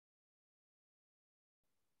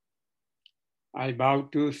I bow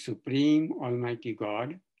to Supreme Almighty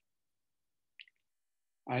God.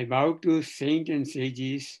 I bow to saints and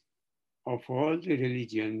sages of all the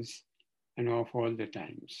religions and of all the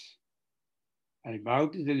times. I bow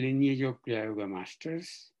to the lineage of Kriya Yoga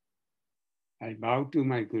masters. I bow to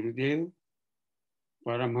my Gurudev,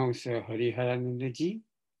 Paramhamsa Hariharananda ji,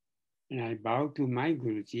 and I bow to my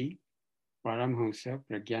Guruji, Paramhamsa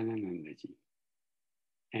Pragyanananda ji.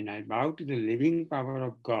 And I bow to the living power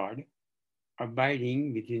of God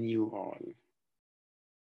abiding within you all.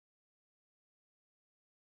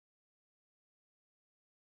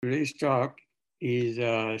 Today's talk is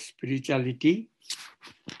spirituality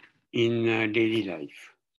in daily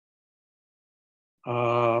life.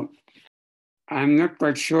 I'm not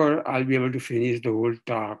quite sure I'll be able to finish the whole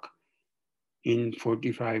talk in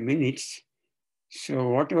 45 minutes. So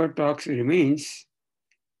whatever talks remains,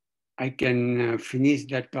 I can finish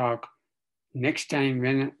that talk next time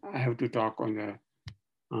when I have to talk on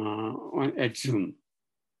at Zoom.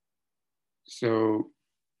 So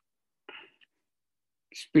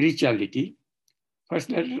spirituality. First,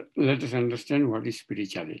 let us understand what is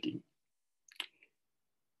spirituality.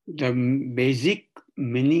 The basic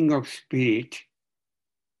meaning of spirit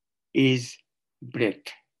is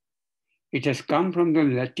breath. It has come from the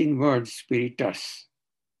Latin word spiritus.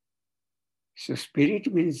 So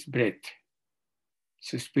spirit means breath.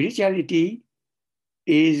 So spirituality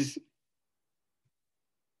is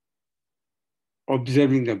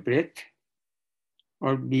observing the breath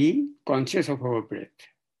or be conscious of our breath.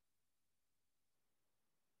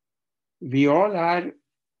 We all are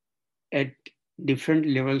at different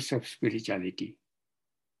levels of spirituality.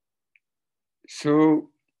 So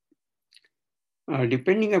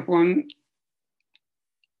depending upon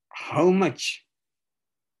how much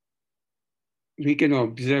we can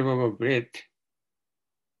observe our breath,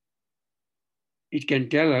 it can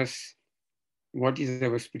tell us what is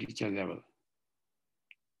our spiritual level.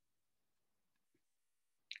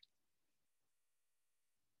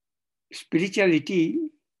 Spirituality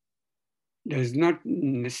does not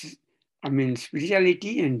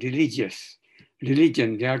spirituality and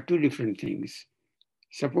religion, they are two different things.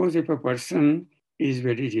 Suppose if a person is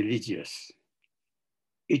very religious,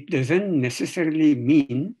 it doesn't necessarily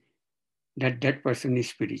mean that that person is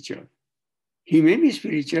spiritual. He may be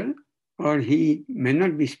spiritual or he may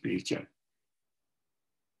not be spiritual.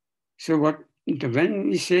 So when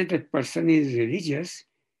we say that person is religious,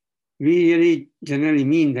 we really generally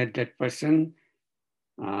mean that that person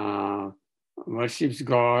worships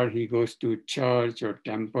God, he goes to church or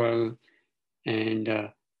temple,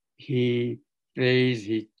 and he prays,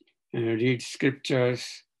 he reads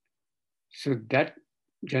scriptures. So that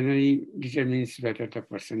generally determines whether the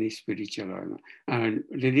person is spiritual or not,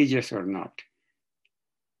 religious or not.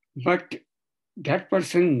 But that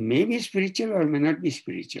person may be spiritual or may not be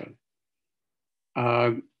spiritual.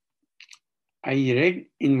 I read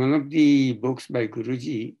in one of the books by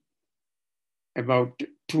Guruji about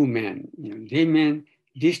two men.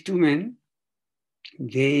 These two men,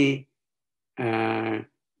 they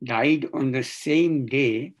died on the same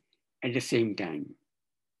day at the same time.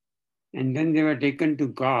 And then they were taken to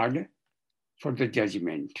God for the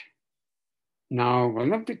judgment. Now,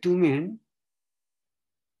 one of the two men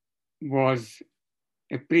was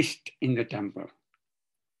a priest in the temple.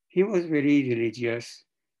 He was very religious,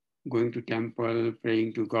 going to temple,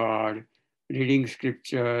 praying to God, reading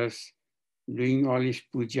scriptures, doing all his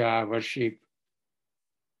puja, worship.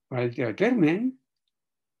 While the other man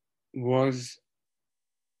was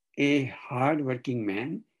a hard-working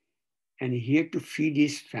man and he had to feed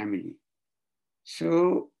his family.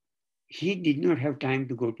 So he did not have time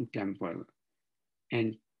to go to temple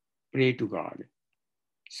and pray to God.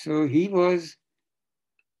 So he was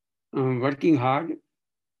working hard,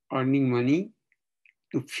 earning money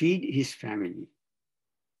to feed his family.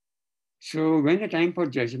 So when the time for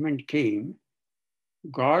judgment came,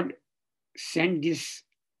 God sent this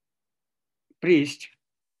priest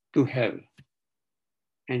to hell.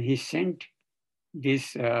 And he sent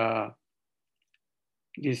this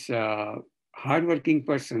hardworking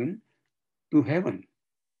person to heaven.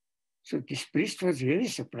 So this priest was really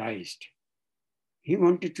surprised. He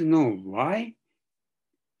wanted to know why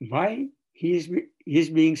he is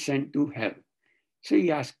being sent to hell. So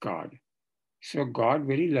he asked God. So God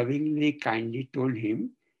very lovingly, kindly told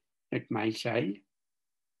him that, my child,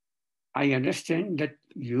 I understand that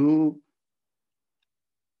you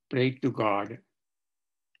prayed to God,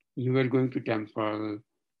 you were going to temple,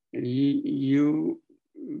 you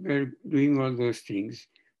were doing all those things,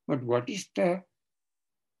 but what was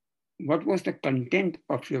the content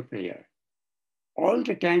of your prayer? All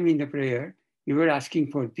the time in the prayer, You were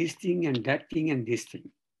asking for this thing and that thing and this thing.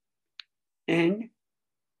 And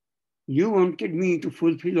you wanted me to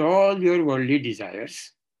fulfill all your worldly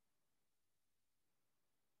desires.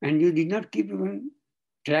 And you did not keep even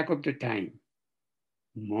track of the time.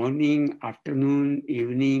 Morning, afternoon,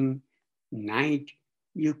 evening, night,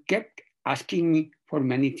 you kept asking me for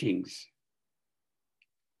many things.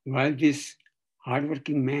 While this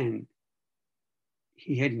hardworking man,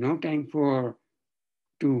 he had no time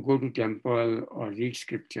to go to temple or read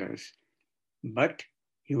scriptures, but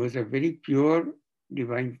he was a very pure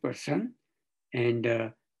divine person,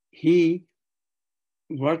 and he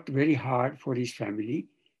worked very hard for his family,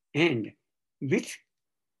 and with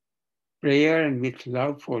prayer and with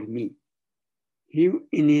love for me. He,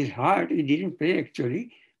 in his heart, he didn't pray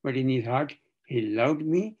actually, but in his heart, he loved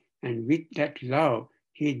me, and with that love,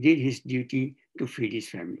 he did his duty to feed his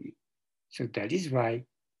family. So that is why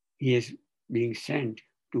he is being sent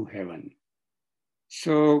to heaven.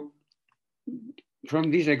 So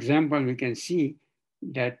from this example, we can see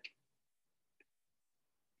that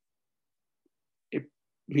if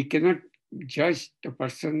we cannot judge the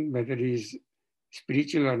person whether he is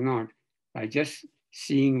spiritual or not by just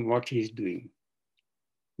seeing what he is doing.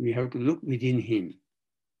 We have to look within him.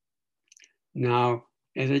 Now,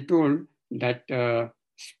 as I told, that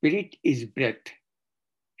spirit is breath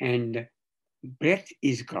and breath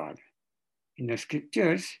is God. In the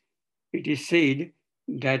scriptures, it is said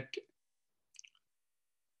that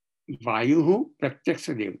Vayuhu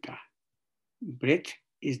Pratyaksha Devata. Breath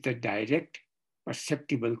is the direct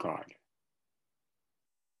perceptible God.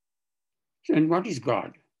 And what is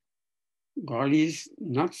God? God is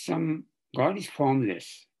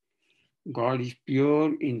formless. God is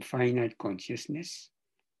pure infinite consciousness.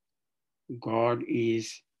 God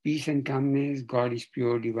is peace and calmness. God is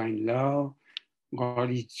pure divine love.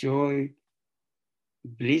 God is joy,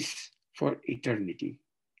 bliss for eternity.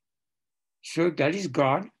 So that is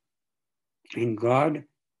God. And God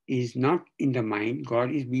is not in the mind.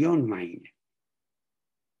 God is beyond mind.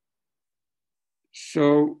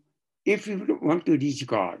 So if we want to reach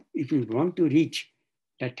God, if we want to reach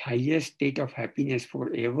that highest state of happiness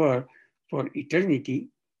forever, for eternity,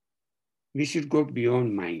 we should go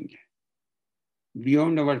beyond mind,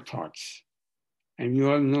 beyond our thoughts. And we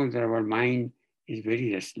all know that our mind is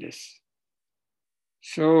very restless.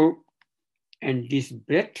 So, and this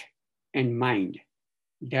breath and mind,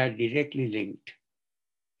 they are directly linked.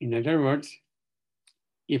 In other words,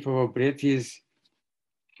 if our breath is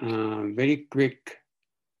very quick,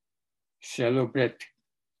 shallow breath,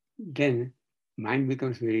 then mind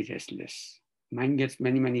becomes very restless. Mind gets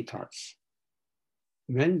many, many thoughts.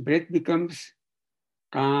 When breath becomes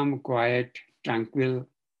calm, quiet, tranquil,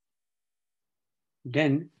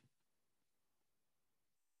 then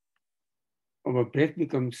our breath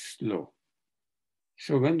becomes slow.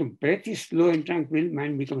 So when the breath is slow and tranquil,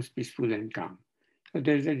 mind becomes peaceful and calm. So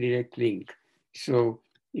there is a direct link. So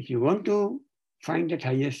if you want to find that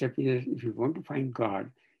highest happiness, if you want to find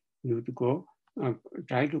God, you have to go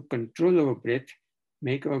try to control our breath,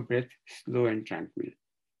 make our breath slow and tranquil.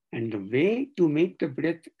 And the way to make the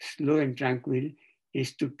breath slow and tranquil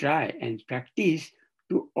is to try and practice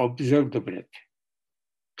to observe the breath,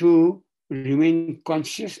 to remain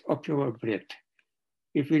conscious of your breath.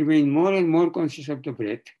 If we remain more and more conscious of the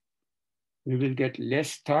breath, we will get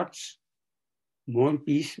less thoughts, more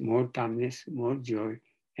peace, more calmness, more joy,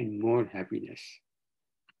 and more happiness.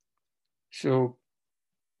 So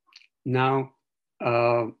now,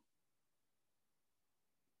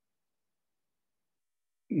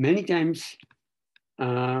 many times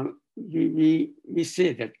we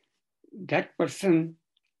say that that person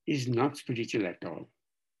is not spiritual at all.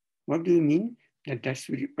 What do you mean that that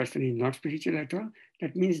person is not spiritual at all?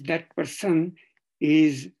 That means that person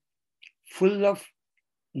is full of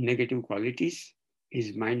negative qualities.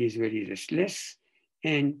 His mind is very restless,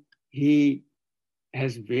 and he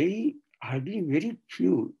has hardly very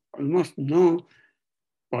few, almost no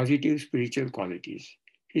positive spiritual qualities.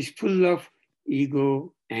 He's full of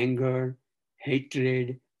ego, anger,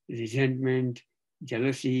 hatred, resentment,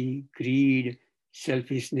 jealousy, greed,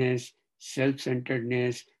 selfishness,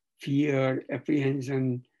 self-centeredness, fear,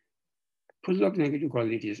 apprehension, full of negative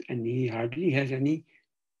qualities, and he hardly has any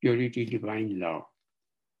purity, divine love.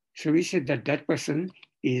 So we said that that person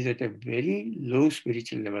is at a very low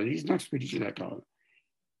spiritual level. He's not spiritual at all.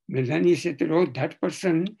 But then he said that, oh, that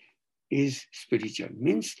person is spiritual,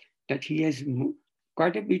 means that he has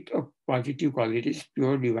quite a bit of positive qualities,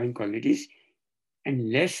 pure divine qualities,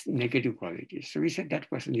 and less negative qualities. So we said that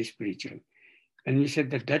person is spiritual. And we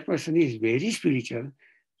said that that person is very spiritual.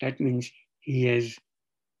 That means he has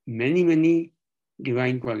many, many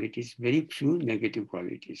divine qualities, very few negative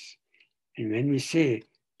qualities. And when we say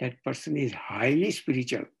that person is highly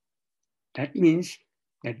spiritual, that means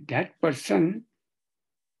that that person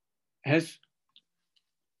has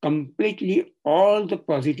completely all the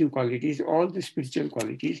positive qualities, all the spiritual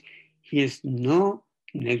qualities. He has no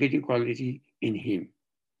negative quality in him.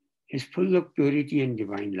 He's full of purity and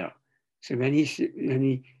divine love. So then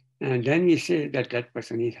we say that that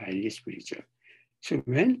person is highly spiritual. So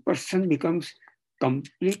when person becomes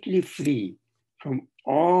completely free from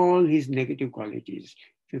all his negative qualities,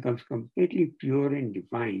 becomes completely pure and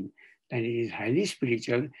divine, then he is highly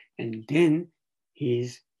spiritual, and then he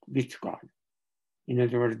is with God. In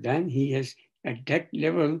other words, then he has, at that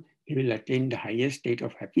level, he will attain the highest state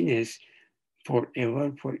of happiness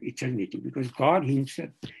forever, for eternity, because God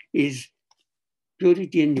himself is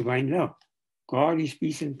purity and divine love. God is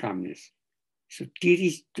peace and calmness. So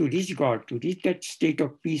to reach God, to reach that state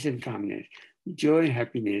of peace and calmness, joy and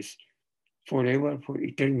happiness forever, for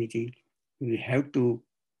eternity, we have to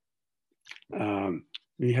um,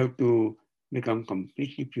 we have to become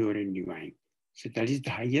completely pure and divine. So that is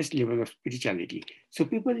the highest level of spirituality. So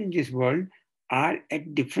people in this world are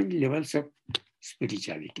at different levels of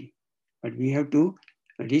spirituality, but we have to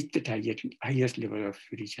reach the highest level of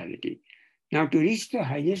spirituality. Now, to reach the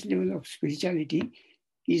highest level of spirituality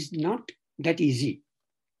is not that easy,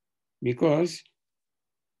 because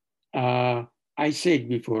I said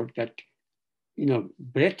before that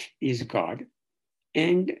breath is God,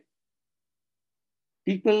 and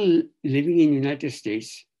people living in United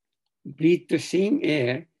States breathe the same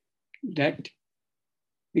air that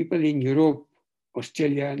people in Europe,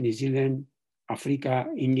 Australia, New Zealand, Africa,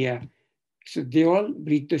 India. So they all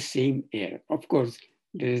breathe the same air. Of course,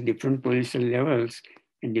 there's different pollution levels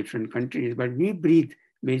in different countries, but we breathe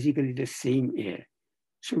basically the same air.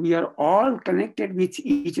 So we are all connected with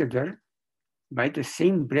each other by the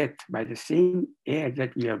same breath, by the same air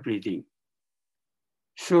that we are breathing.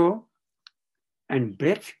 So, and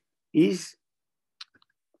breath is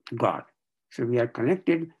God. So we are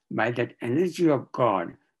connected by that energy of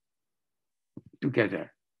God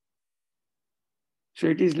together. So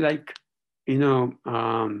it is like,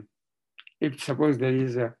 if suppose there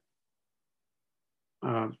is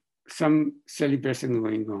some celebration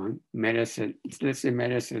going on, let's say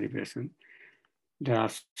marriage celebration, there are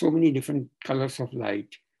so many different colors of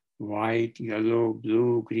light: white, yellow,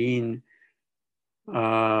 blue, green,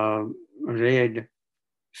 red.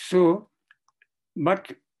 So,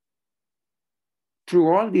 but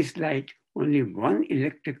through all this light, only one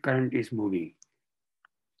electric current is moving,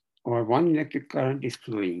 or one electric current is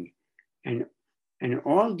flowing. And, and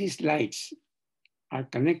all these lights are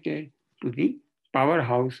connected to the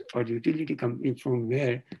powerhouse or utility company from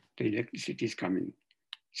where the electricity is coming.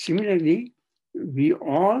 Similarly, we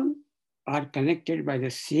all are connected by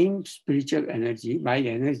the same spiritual energy, by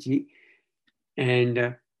energy,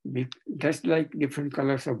 and just like different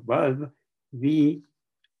colors of bulb, we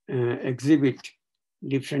exhibit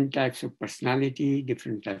different types of personality,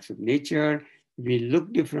 different types of nature. We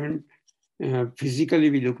look different. Physically,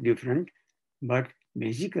 we look different, but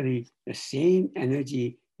basically, the same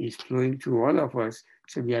energy is flowing through all of us.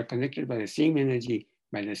 So we are connected by the same energy,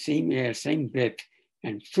 by the same air, same breath,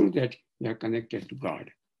 and through that, we are connected to God.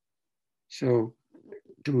 So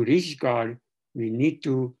to reach God, we need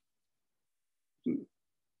to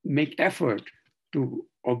make effort to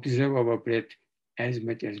observe our breath as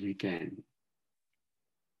much as we can.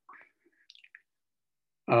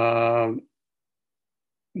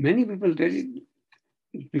 Many people,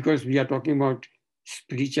 because we are talking about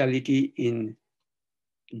spirituality in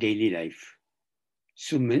daily life.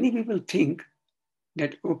 So many people think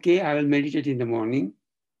that, okay, I will meditate in the morning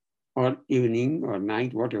or evening or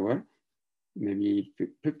night, whatever, maybe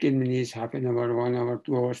 15 minutes, half an hour, 1 hour,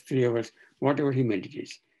 2 hours, 3 hours, whatever he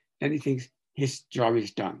meditates. Then he thinks his job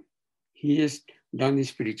is done. He has done his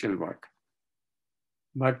spiritual work.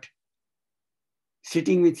 But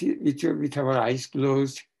sitting with our eyes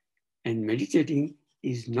closed and meditating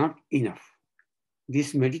is not enough.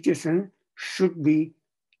 This meditation should be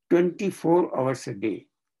 24 hours a day.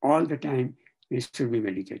 All the time we should be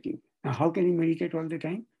meditating. Now, how can you meditate all the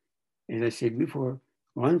time? As I said before,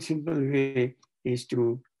 one simple way is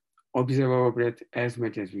to observe our breath as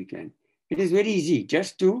much as we can. It is very easy.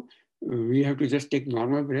 We have to just take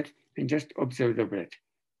normal breath and just observe the breath.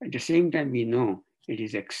 At the same time, we know it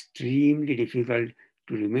is extremely difficult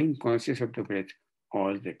to remain conscious of the breath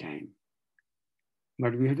all the time.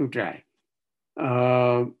 But we have to try.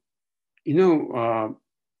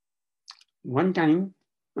 One time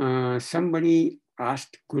somebody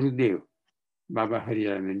asked Gurudev, Baba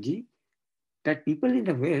Harirananji, that people in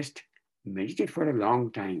the West meditate for a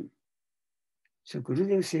long time. So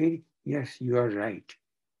Gurudev said, yes, you are right.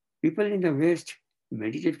 People in the West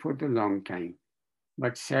meditate for the long time,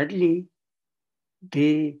 but sadly,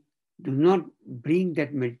 they do not bring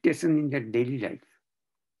that meditation in their daily life.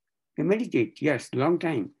 They meditate, yes, long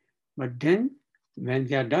time, but then when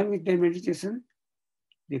they are done with their meditation,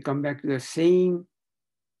 they come back to the same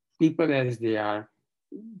people as they are.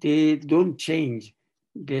 They don't change.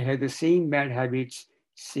 They have the same bad habits,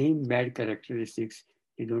 same bad characteristics.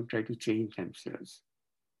 They don't try to change themselves.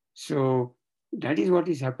 So that is what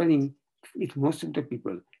is happening with most of the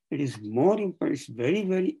people. It is more important, it's very,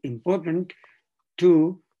 very important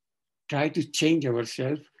to try to change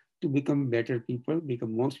ourselves to become better people,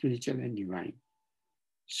 become more spiritual and divine.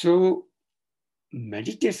 So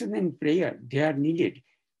meditation and prayer, they are needed.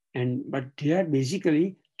 But they are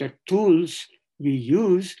basically the tools we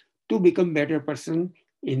use to become better person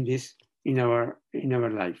in this in our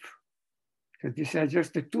life. So these are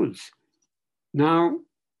just the tools. Now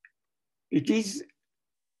it is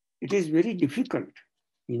very difficult,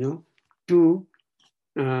 you know, to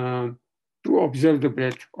uh, to observe the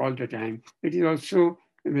breath all the time. It is also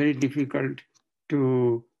very difficult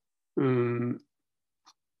to um,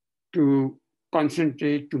 to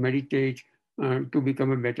concentrate, to meditate, to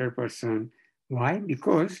become a better person. Why?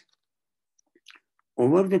 Because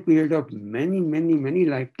over the period of many, many, many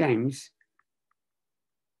lifetimes,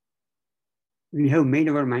 we have made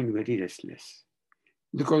our mind very restless.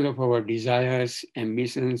 Because of our desires,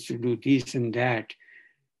 ambitions to do this and that,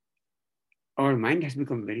 our mind has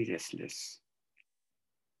become very restless.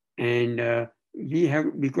 And we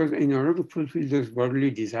have, because in order to fulfill those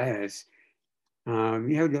worldly desires,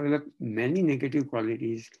 we have developed many negative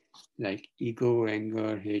qualities like ego,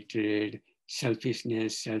 anger, hatred,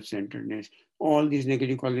 selfishness, self-centeredness. All these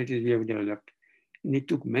negative qualities we have developed. And it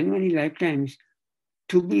took many, many lifetimes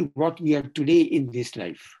to be what we are today in this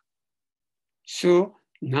life. So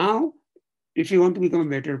now, if you want to become a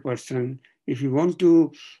better person, if you want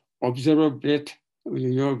to observe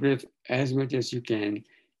your breath as much as you can,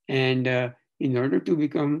 and in order to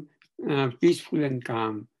become peaceful and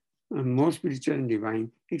calm, more spiritual and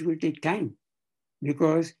divine, it will take time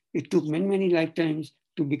because it took many, many lifetimes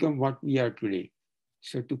to become what we are today.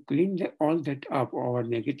 So to clean all that up, our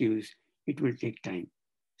negatives, it will take time.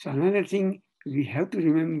 So another thing we have to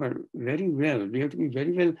remember very well, we have to be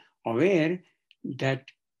very well aware that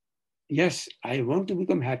yes, I want to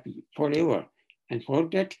become happy forever. And for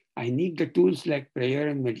that, I need the tools like prayer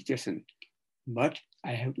and meditation. But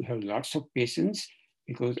I have to have lots of patience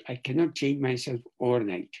because I cannot change myself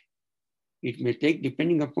overnight. It may take,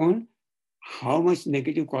 depending upon how much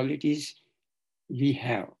negative qualities we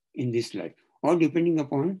have in this life, or depending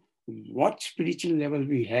upon what spiritual level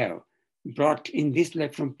we have brought in this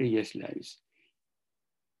life from previous lives,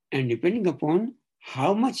 and depending upon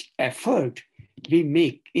how much effort we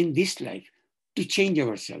make in this life to change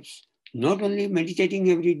ourselves, not only meditating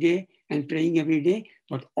every day and praying every day,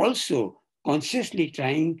 but also consciously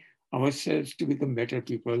trying ourselves to become better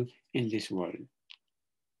people in this world.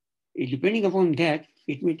 Depending upon that,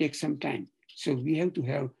 it may take some time. So we have to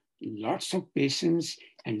have lots of patience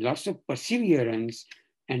and lots of perseverance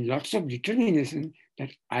and lots of determination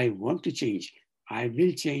that I want to change. I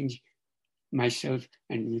will change myself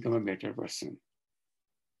and become a better person.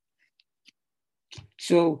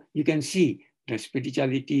 So you can see the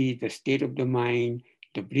spirituality, the state of the mind,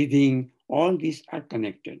 the breathing, all these are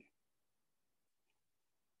connected.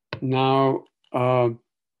 Now,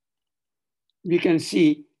 we can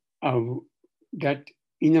see that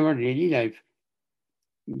in our daily life,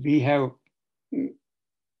 we have,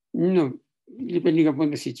 depending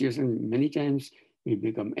upon the situation, many times we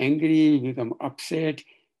become angry, we become upset,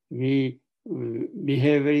 we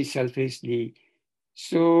behave very selfishly.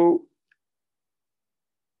 So,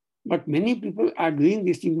 but many people are doing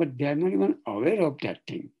this thing, but they are not even aware of that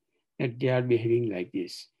thing, that they are behaving like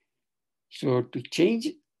this. So to change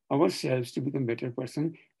ourselves to become a better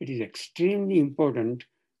person, it is extremely important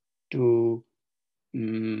to,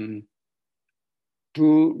 to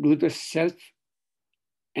do the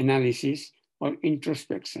self-analysis or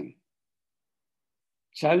introspection.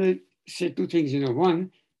 So I will say two things.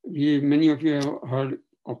 One, many of you have heard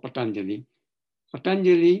of Patanjali.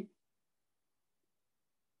 Patanjali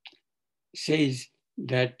says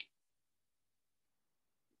that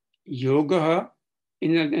yoga,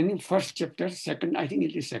 in the first chapter, second, I think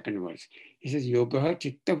it is second verse, he says yoga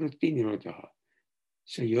chitta vritti nirodha.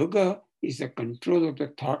 So yoga is the control of the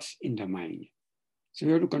thoughts in the mind. So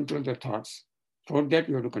we have to control the thoughts. For that,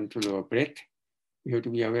 we have to control our breath. We have to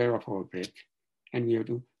be aware of our breath, and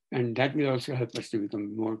and that will also help us to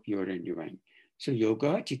become more pure and divine. So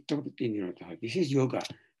yoga, chitta vritti nirodha. This is yoga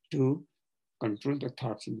to control the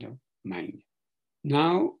thoughts in the mind.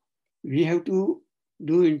 Now we have to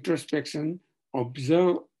do introspection,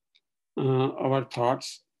 observe our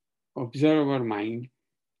thoughts, observe our mind,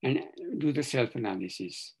 and do the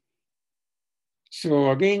self-analysis. So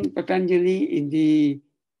again, Patanjali in the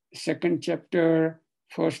second chapter,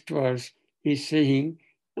 first verse, is saying,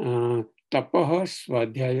 tapaha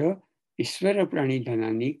swadhyaya isvara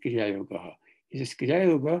pranidhanani kriya yoga. He says kriya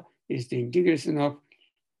yoga is the integration of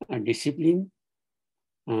discipline,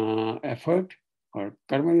 effort, or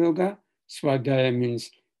karma yoga. Swadhyaya means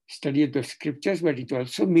study of the scriptures, but it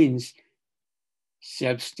also means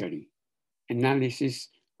self-study, analysis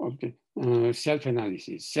of the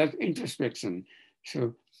self-analysis, self-introspection.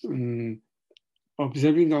 So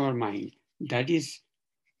observing our mind, that is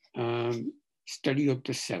study of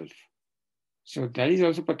the self. So that is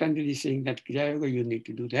also Patanjali saying that Kriya Yoga, you need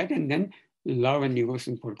to do that, and then love and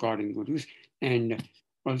devotion for God and Gurus, and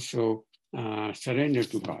also surrender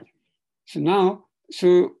to God. So now,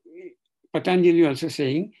 Patanjali also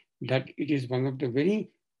saying that it is one of the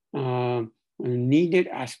very needed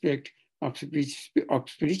aspect of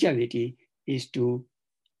spirituality is to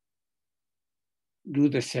do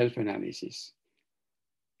the self-analysis.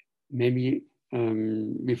 Maybe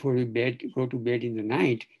before we go to bed in the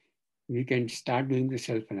night, we can start doing the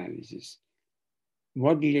self-analysis.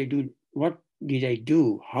 What did I do? What did I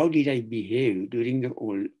do? How did I behave during the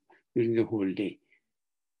whole day?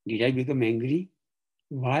 Did I become angry?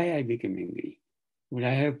 Why I became angry? Would I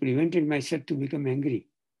have prevented myself to become angry?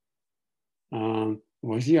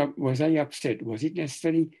 Was I upset? Was it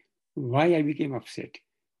necessary? Why I became upset?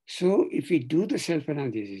 So if we do the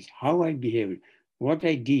self-analysis, how I behaved, what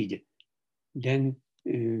I did, then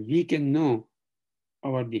we can know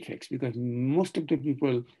our defects, because most of the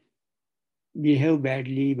people behave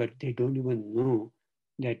badly, but they don't even know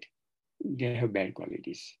that they have bad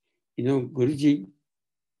qualities. You know, Guruji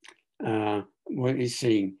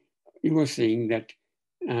he was saying that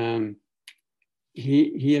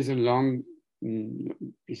he has a long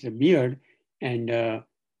it's a beard, and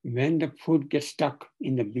when the food gets stuck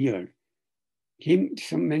in the beard,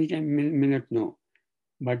 many times may not know,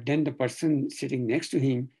 but then the person sitting next to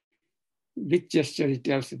him, with gesture, he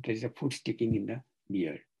tells that there is a food sticking in the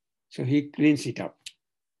beard. So he cleans it up.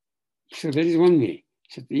 So that is one way.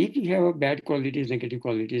 So if we have bad qualities, negative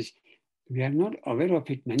qualities, we are not aware of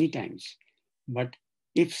it many times. But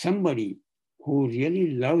if somebody who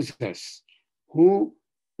really loves us, who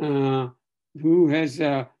has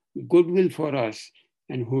a goodwill for us,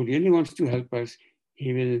 and who really wants to help us,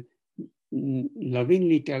 he will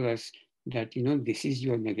lovingly tell us that, this is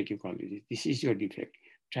your negative quality, this is your defect.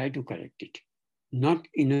 Try to correct it. Not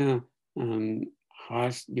in a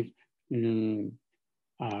harsh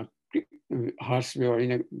harsh way, or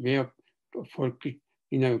in a way of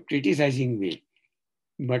criticizing way,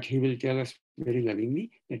 but he will tell us very lovingly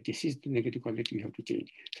that this is the negative quality you have to change.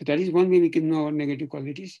 So that is one way we can know our negative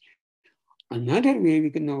qualities. Another way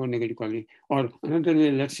we can know our negative quality, or another way,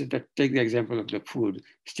 let's say that take the example of the food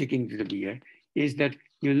sticking to the beard, is that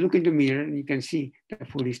you look in the mirror and you can see the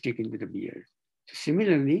food is sticking to the beard. So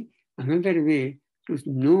similarly, another way to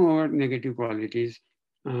know our negative qualities,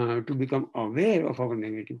 to become aware of our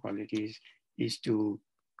negative qualities, is to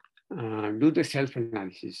do the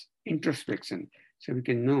self-analysis, introspection, so we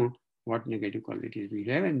can know what negative qualities we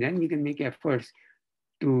have, and then we can make efforts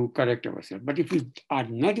to correct ourselves. But if we are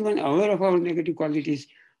not even aware of our negative qualities,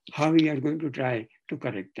 how we are going to try to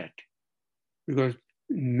correct that? Because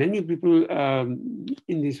many people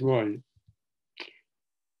in this world,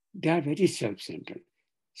 they are very self-centered.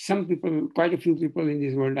 Some people, quite a few people in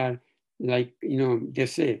this world are like, they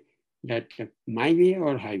say that my way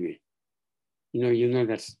or highway.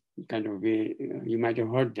 That's kind of way, you might have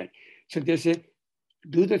heard that. So they say,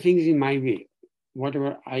 do the things in my way,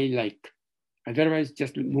 whatever I like. Otherwise,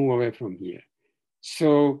 just move away from here.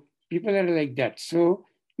 So people are like that. So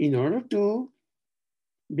in order to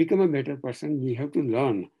become a better person, we have to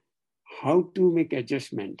learn how to make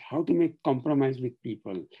adjustment, how to make compromise with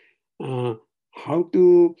people, how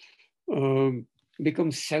to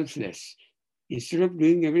become selfless. Instead of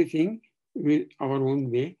doing everything with our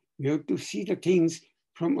own way, we have to see the things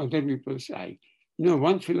from other people's eye.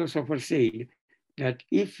 One philosopher said that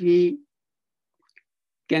if we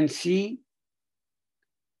can see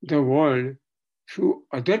the world through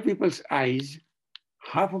other people's eyes,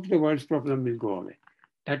 half of the world's problem will go away.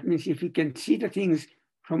 That means if we can see the things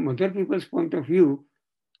from other people's point of view,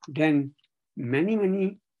 then many,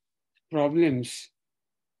 many problems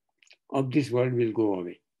of this world will go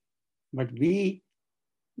away. But we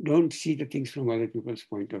don't see the things from other people's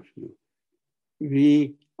point of view.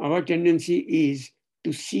 our tendency is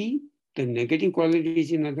to see the negative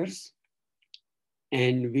qualities in others,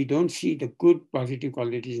 and we don't see the good positive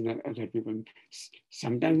qualities in other people.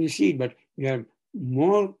 Sometimes we see it, but we are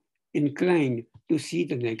more inclined to see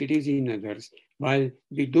the negatives in others while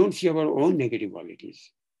we don't see our own negative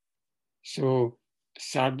qualities. So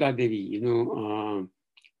Sarda Devi,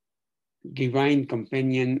 divine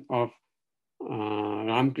companion of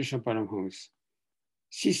Ramakrishna Paramhans,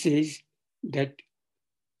 she says that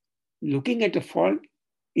looking at the fault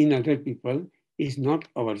in other people is not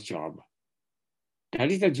our job. That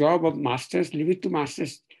is the job of masters. Leave it to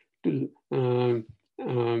masters to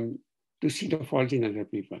to see the fault in other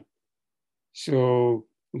people. So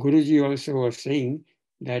Guruji also was saying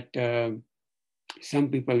that some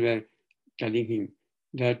people were telling him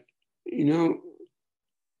that,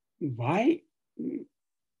 why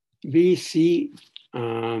we see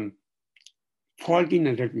fault in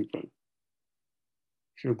other people.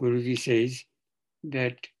 So Guruji says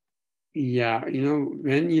that,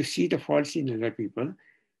 when you see the faults in other people,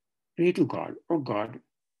 pray to God. Oh God,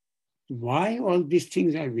 why all these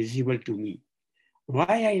things are visible to me? Why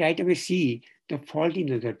I right away see the fault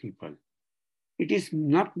in other people? It is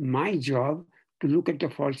not my job to look at the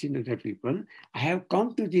faults in other people. I have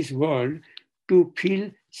come to this world to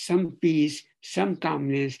feel some peace, some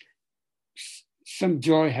calmness, some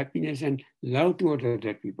joy, happiness, and love toward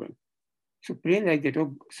other people. So pray like that.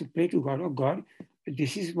 So pray to God, oh God,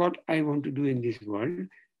 this is what I want to do in this world.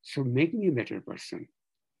 So make me a better person.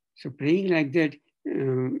 So praying like that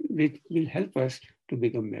will help us to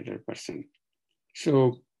become a better person.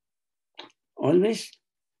 So always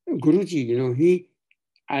Guruji,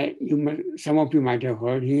 some of you might have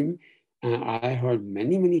heard him. I heard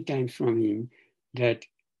many, many times from him that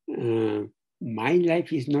my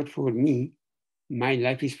life is not for me, my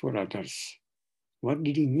life is for others. What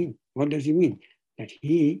did he mean? What does he mean? That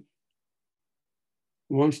he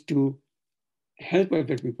wants to help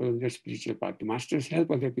other people in the spiritual path. The masters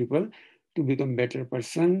help other people to become better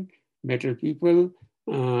person, better people,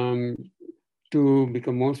 to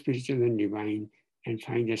become more spiritual and divine, and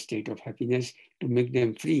find a state of happiness to make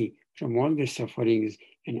them free from all the sufferings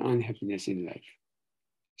and unhappiness in life.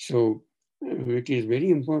 So it is very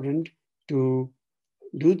important to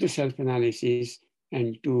do the self-analysis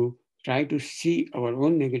and to try to see our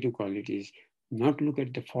own negative qualities, not look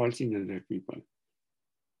at the faults in other people.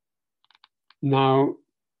 Now,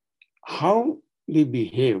 how we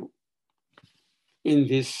behave in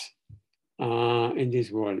this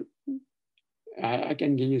world, I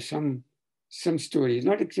can give you some stories,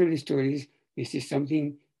 not actually stories. This is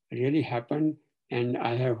something really happened, and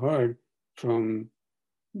I have heard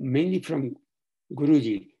mainly from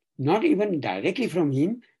Guruji, not even directly from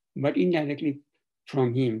him, but indirectly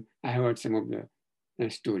from him. I heard some of the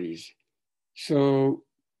stories. So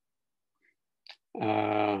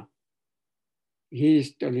he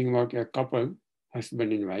is telling about a couple,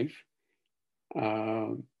 husband and wife.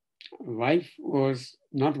 Wife was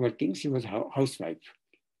not working; she was housewife.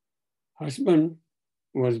 Husband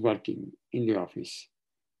was working in the office.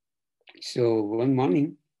 So one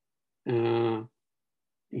morning,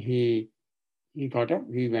 he got up,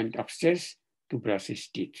 he went upstairs to brush his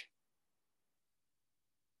teeth.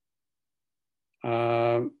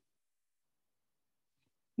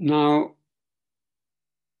 Now,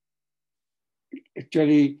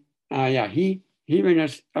 actually, he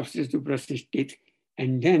went upstairs to brush his teeth,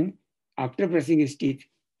 and then after brushing his teeth,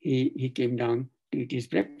 he came down to eat his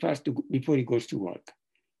breakfast before he goes to work.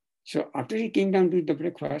 So after he came down to eat the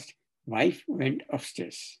breakfast, wife went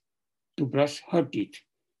upstairs to brush her teeth,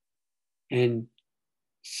 and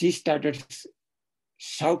she started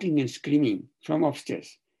shouting and screaming from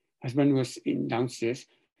upstairs. Husband was downstairs.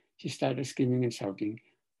 She started screaming and shouting,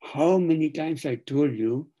 "How many times I told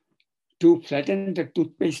you to flatten the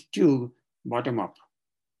toothpaste tube bottom up?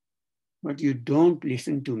 But you don't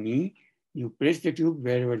listen to me. You press the tube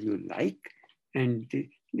wherever you like, and the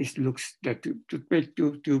toothpaste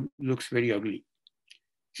tube looks very ugly."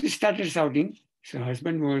 She started shouting. So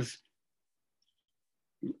husband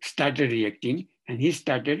started reacting, and he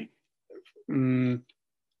started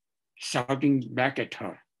shouting back at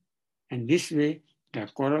her. And this way, the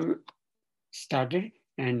quarrel started,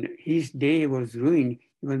 and his day was ruined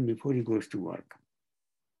even before he goes to work.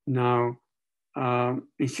 Now,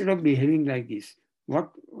 instead of behaving like this,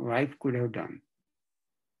 what wife could have done?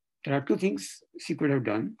 There are two things she could have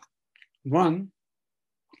done. One,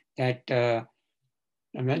 that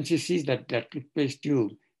when she sees that toothpaste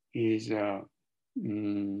tube is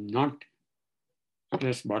not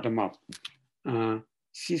pressed bottom up,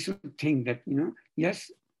 she should think that,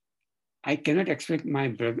 yes, I cannot expect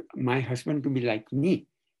my husband to be like me.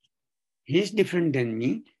 He's different than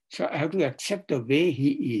me, so I have to accept the way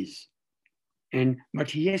he is. But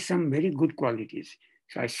he has some very good qualities,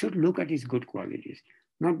 so I should look at his good qualities,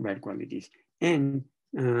 not bad qualities, and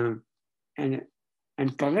uh, and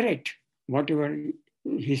and tolerate whatever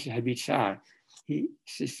his habits are. She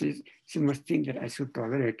must think that I should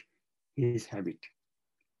tolerate his habit.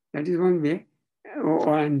 That is one way.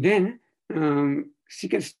 And then she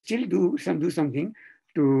can still do something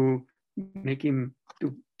to make him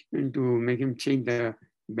to make him change the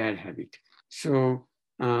bad habit. So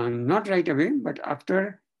not right away, but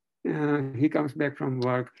after he comes back from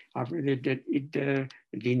work, after they eat their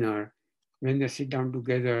dinner, when they sit down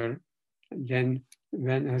together, then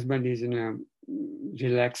when husband is in a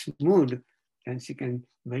relaxed mood, then she can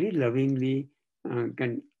very lovingly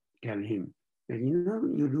can tell him that,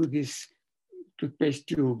 you do this toothpaste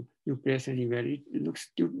tube, you press anywhere, it looks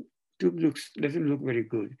tube doesn't look very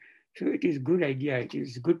good. So it is good idea, it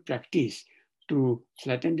is good practice to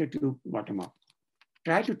flatten the tube bottom up.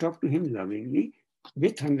 Try to talk to him lovingly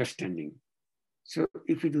with understanding. So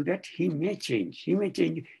if you do that, he may change. He may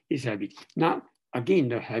change his habit. Now, again,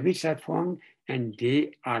 the habits are formed and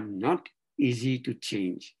they are not easy to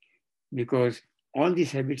change because all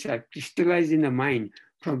these habits are crystallized in the mind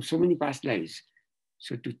from so many past lives.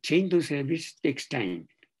 So to change those habits takes time.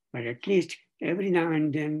 But at least every now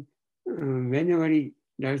and then, whenever he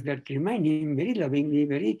does that, remind him very lovingly,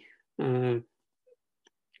 very uh,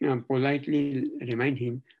 politely remind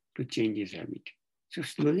him to change his habit. So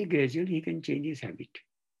slowly, gradually, he can change his habit.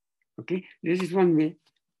 Okay, this is one way.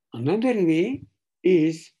 Another way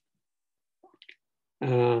is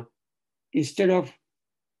uh, instead of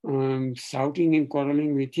shouting and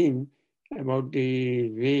quarreling with him about the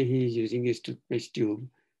way he is using his toothpaste tube,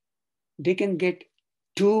 they can get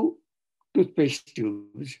two toothpaste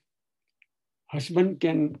tubes. Husband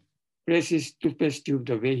can press his toothpaste tube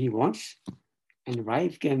the way he wants, and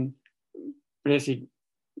wife can press it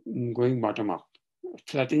going bottom up,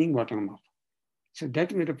 flattening bottom up. So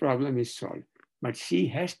that way the problem is solved. But she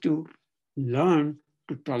has to learn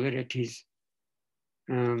to tolerate his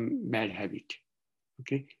bad habit.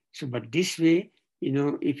 Okay. So, but this way,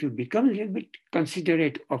 if you become a little bit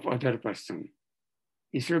considerate of other person,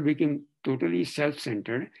 instead of becoming totally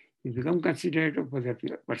self-centered, you become considerate of other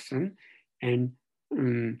person and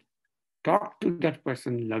um, talk to that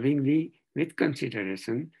person lovingly with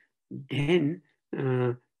consideration, then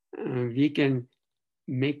we can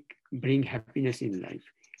bring happiness in life.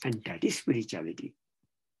 And that is spirituality.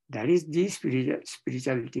 That is the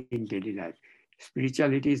spirituality in daily life.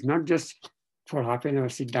 Spirituality is not just for half an hour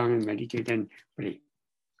sit down and meditate and pray.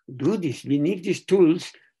 Do this. We need these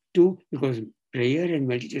tools too, because prayer and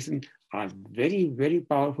meditation are very, very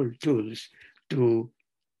powerful tools to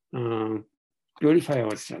uh, purify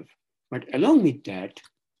ourselves. But along with that,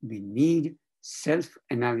 we need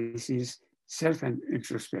self-analysis,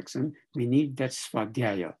 self-introspection. We need that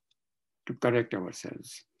svadhyaya to correct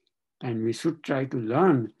ourselves. And we should try to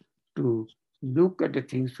learn to look at the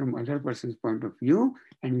things from other person's point of view,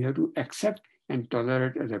 and we have to accept and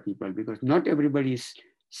tolerate other people because not everybody is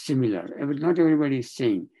similar. Not everybody is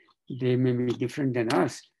same. They may be different than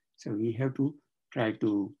us. So we have to try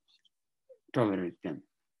to tolerate them.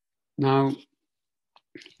 Now,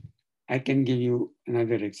 I can give you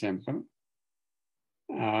another example.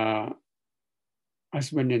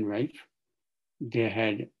 Husband and wife, they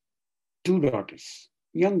had two daughters,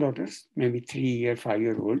 young daughters, maybe 3-year,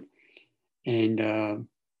 5-year old. And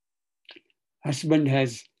husband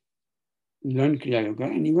has learned Kriya Yoga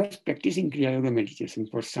and he was practicing Kriya Yoga meditation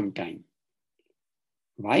for some time.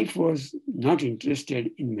 Wife was not interested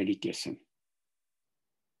in meditation.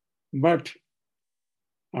 But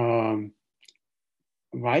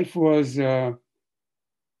wife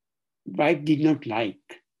did not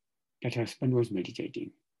like that husband was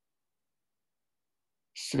meditating.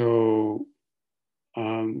 So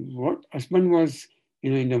what husband was,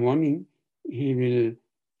 in the morning, he will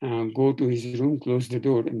go to his room, close the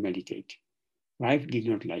door and meditate. Wife did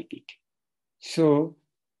not like it. So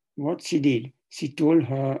what she did, she told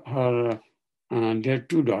their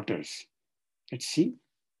two daughters, let's see,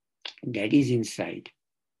 daddy's inside.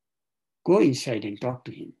 Go inside and talk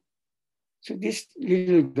to him. So these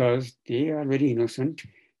little girls, they are very innocent.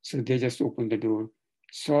 So they just opened the door,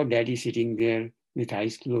 saw daddy sitting there with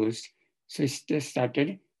eyes closed. So they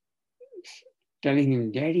started telling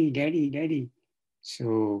him, daddy, daddy, daddy.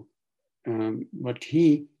 So, but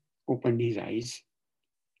he opened his eyes,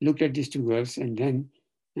 looked at these two girls, and then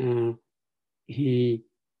he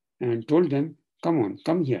told them, come on,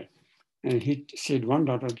 come here. And he said, one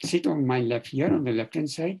daughter, sit on my left here on the left-hand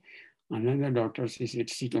side. Another daughter, she said,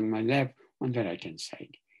 sit on my lap on the right hand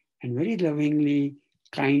side. And very lovingly,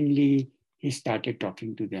 kindly, he started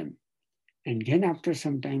talking to them. And then after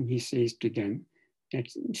some time, he says to them that,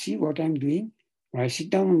 see what I'm doing? Or I sit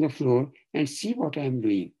down on the floor and see what I'm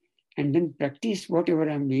doing. And then practice whatever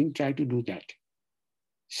I'm doing, try to do that.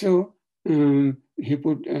 So he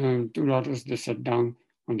put two daughters, they sat down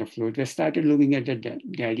on the floor. They started looking at the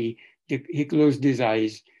daddy. He closed his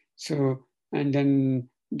eyes. So, and then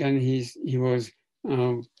he was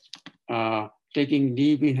um, taking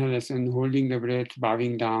deep inhalation, holding the breath,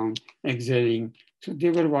 bowing down, exhaling. So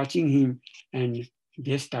they were watching him and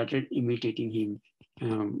they started imitating him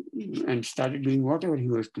and started doing whatever he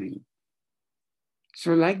was doing.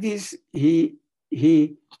 So like this, he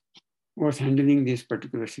was handling this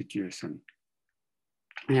particular situation.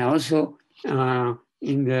 And also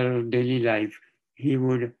in their daily life, he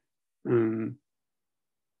would um,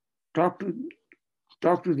 talk to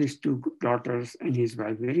talk to these two daughters and his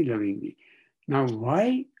wife very lovingly. Now,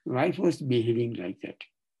 why wife was behaving like that?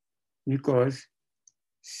 Because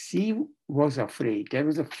she was afraid. There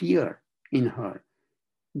was a fear in her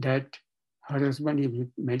that her husband, if he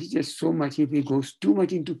meditates so much, if he goes too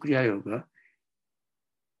much into Kriya Yoga,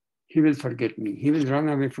 he will forget me. He will run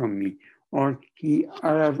away from me. Or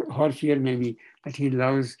her fear may be that he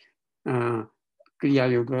loves uh, Kriya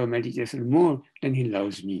Yoga meditation more than he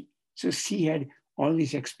loves me. So she had all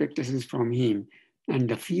these expectations from him and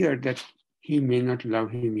the fear that he may not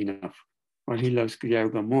love him enough or he loves Kriya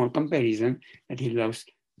Yoga more, comparison that he loves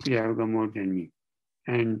Kriya Yoga more than me.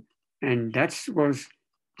 And, and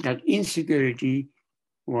that insecurity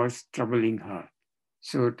was troubling her.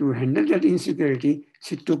 So to handle that insecurity,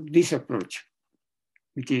 she took this approach,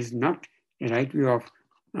 which is not a right way of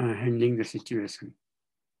handling the situation.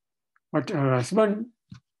 But her husband,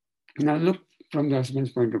 now look from the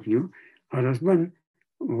husband's point of view, her husband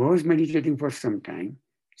was meditating for some time.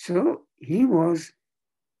 So he was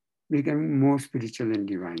becoming more spiritual and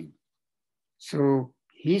divine. So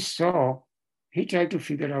he tried to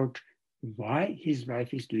figure out why his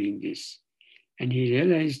wife is doing this. And he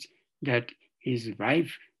realized that his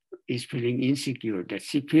wife is feeling insecure, that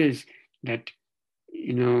she feels that,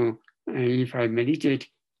 if I meditate,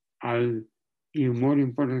 I'll give more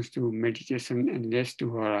importance to meditation and less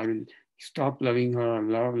to her. I will stop loving her,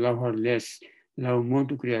 love her less, love more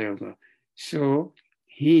to Kriya Yoga. So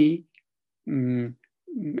he um,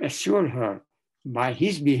 assured her by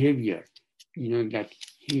his behavior, that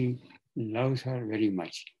he loves her very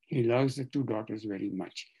much. He loves the two daughters very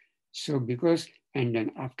much. So and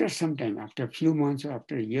then after some time, after a few months or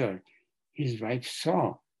after a year, his wife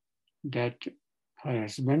saw that her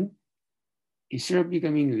husband, instead of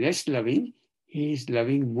becoming less loving, he is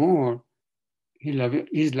loving more.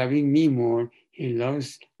 He's loving me more. He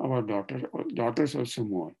loves our daughters also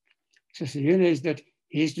more. So she realized that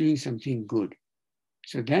he's doing something good.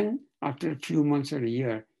 So then, after a few months or a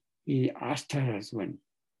year, he asked her husband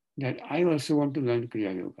that I also want to learn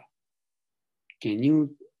Kriya Yoga. Can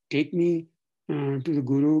you take me to the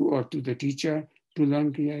guru or to the teacher to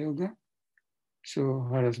learn Kriya Yoga? So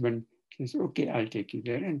her husband says, okay, I'll take you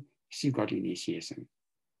there. And she got initiation.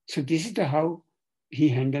 So this is how he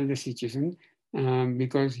handled the situation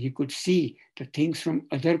because he could see the things from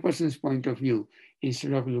other person's point of view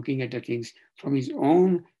instead of looking at the things from his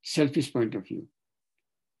own selfish point of view.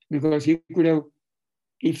 Because he could have,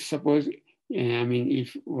 if suppose,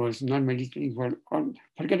 if was not meditating or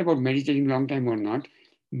forget about meditating long time or not,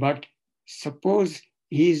 but suppose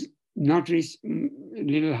he's not reached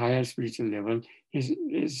little higher spiritual level,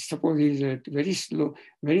 suppose he's at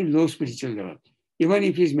very low spiritual level. Even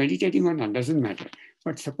if he's meditating or not, doesn't matter.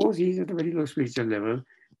 But suppose he's at a very low spiritual level,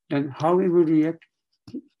 then how he would react?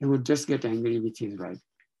 He would just get angry with his wife.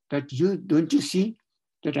 That don't you see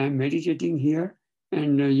that I'm meditating here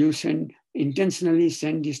and you intentionally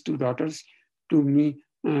send these two daughters to me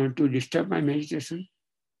to disturb my meditation?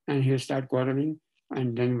 And he'll start quarreling,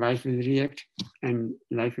 and then wife will react, and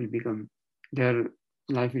their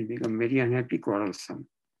life will become very unhappy, quarrelsome.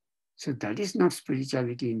 So that is not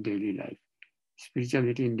spirituality in daily life.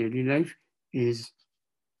 Spirituality in daily life is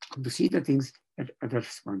to see the things at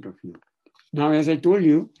others' point of view. Now, as I told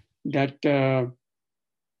you, that to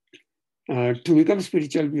become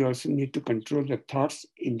spiritual, we also need to control the thoughts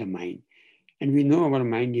in the mind. And we know our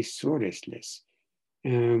mind is so restless.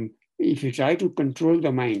 If you try to control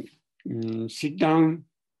the mind, sit down,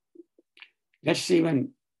 let's say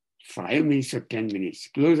even 5 minutes or 10 minutes,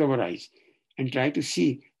 close our eyes and try to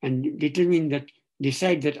see and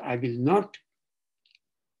decide that I will not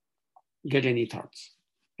get any thoughts,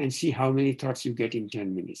 and see how many thoughts you get in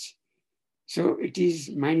 10 minutes. So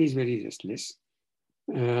mind is very restless.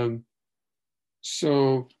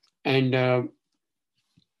 So, and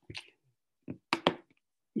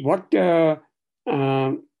what,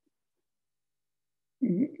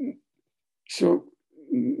 so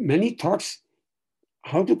many thoughts,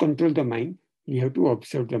 how to control the mind? We have to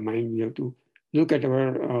observe the mind. We have to look at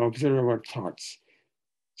observe our thoughts.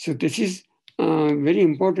 So this is very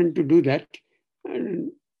important to do that,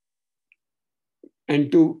 and,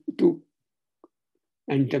 and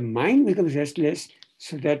and the mind becomes restless.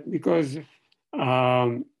 So that because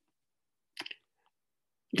that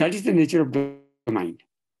is the nature of the mind,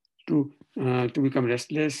 to become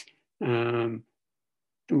restless, um,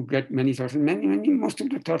 to get many thoughts. And most of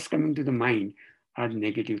the thoughts coming to the mind are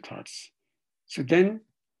negative thoughts. So then,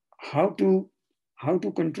 how to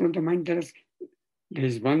control the mind? There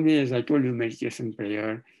is one way, as I told you, meditation,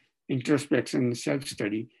 prayer, introspection,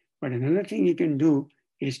 self-study. But another thing you can do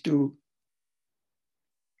is to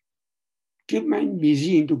keep mind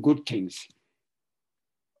busy into good things.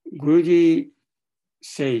 Guruji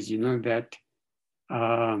says, that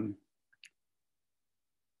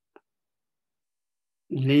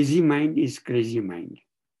lazy mind is crazy mind.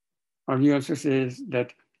 Or he also says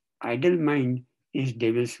that idle mind is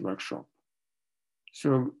devil's workshop.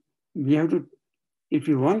 So we have to, if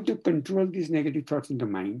you want to control these negative thoughts in the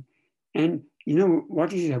mind, and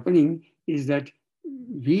what is happening is that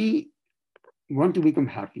we want to become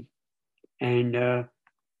happy, and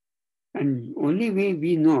only way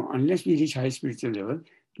we know, unless we reach high spiritual level,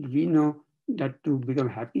 we know that to become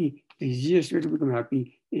happy, the easiest way to become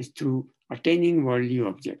happy is through attaining worldly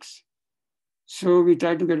objects. So we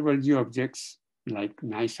try to get worldly objects like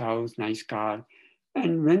nice house, nice car,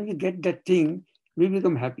 and when we get that thing, we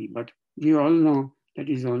become happy. But we all know that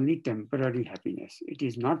is only temporary happiness. It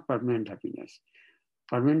is not permanent happiness.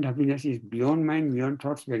 Permanent happiness is beyond mind, beyond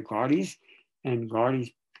thoughts, where God is, and God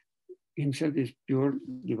is Himself is pure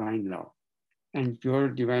divine love. And pure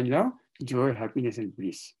divine love, joy, happiness, and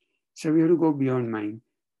bliss. So we have to go beyond mind.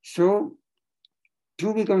 So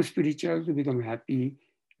to become spiritual, to become happy,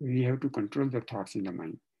 we have to control the thoughts in the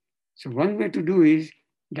mind. So one way to do is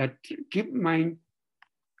that keep mind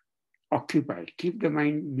occupied, keep the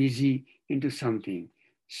mind busy into something.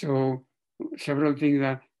 So several things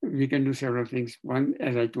are, we can do several things. One,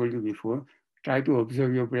 as I told you before, try to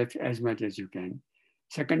observe your breath as much as you can.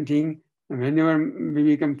 Second thing, whenever we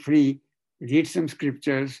become free, read some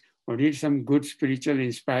scriptures or read some good spiritual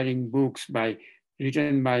inspiring books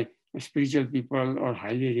written by spiritual people or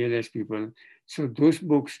highly realized people. So those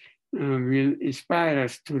books will inspire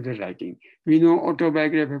us through the writing. We know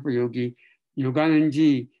autobiography of a yogi,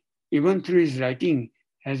 Yogananji, even through his writing,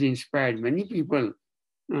 has inspired many people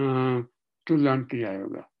to learn Kriya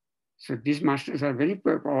Yoga. So these masters are very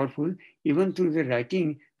powerful. Even through the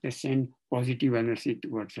writing, they send positive energy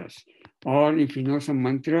towards us. Or if you know some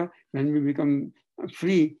mantra, when we become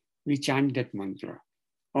free, we chant that mantra.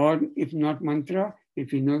 Or if not mantra,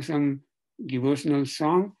 if you know some devotional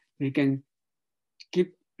song, we can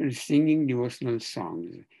keep singing devotional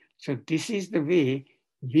songs. So this is the way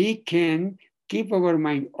we can keep our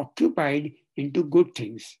mind occupied into good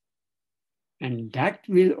things. And that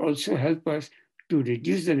will also help us to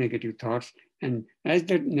reduce the negative thoughts. And as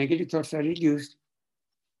the negative thoughts are reduced,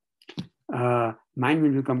 mind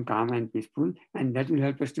will become calm and peaceful, and that will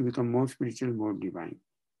help us to become more spiritual, more divine.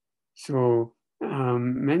 So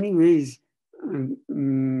many ways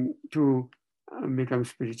to become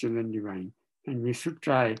spiritual and divine. And we should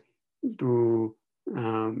try to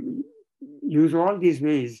use all these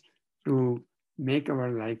ways to make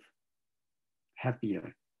our life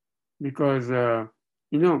happier. Because,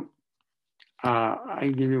 I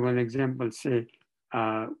give you one example. Say,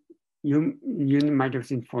 you might have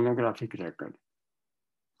seen phonographic record.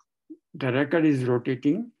 The record is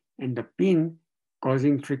rotating and the pin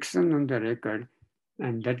causing friction on the record,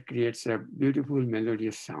 and that creates a beautiful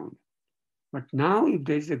melodious sound. But now if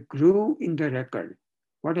there is a groove in the record,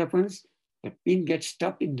 what happens? The pin gets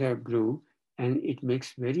stuck in the groove and it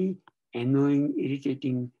makes very annoying,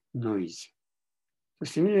 irritating noise. So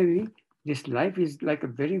similarly, this life is like a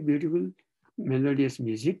very beautiful, melodious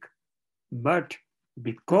music, but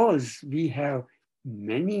because we have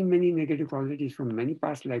many, many negative qualities from many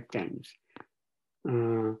past lifetimes,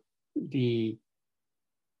 uh, the,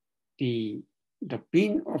 the, the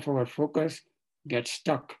pin of our focus gets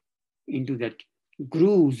stuck into that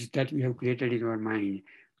grooves that we have created in our mind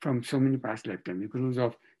from so many past lifetimes, grooves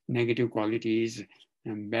of negative qualities,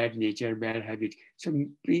 and bad nature, bad habits. So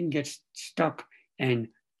pin gets stuck and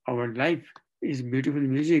our life is beautiful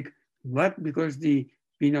music, but because the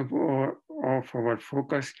pin of our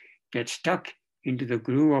focus gets stuck into the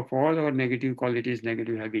groove of all our negative qualities,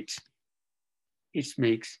 negative habits, it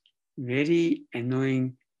makes very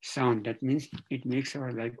annoying sound. That means it makes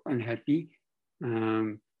our life unhappy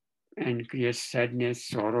um, and creates sadness,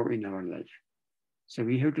 sorrow in our life. So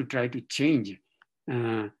we have to try to change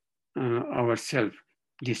uh, ourselves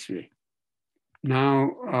this way.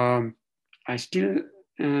 Now, I still,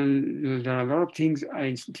 there are a lot of things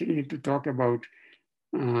I still need to talk about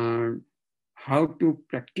uh, how to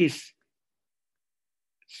practice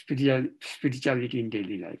spirituality in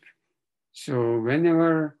daily life. So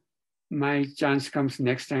whenever my chance comes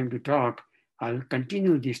next time to talk, I'll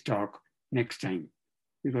continue this talk next time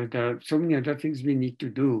because there are so many other things we need to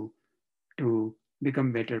do to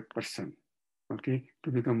become better person, okay,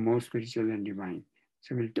 to become more spiritual and divine.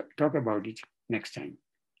 So we'll talk about it next time.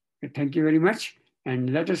 Okay, thank you very much.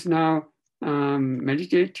 And let us now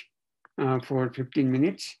meditate for 15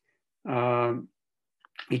 minutes. Um,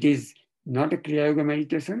 it is not a Kriya Yoga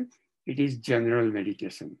meditation, it is general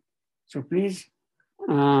meditation. So please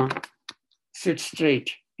uh, sit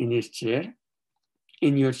straight in his chair,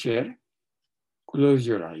 in your chair, close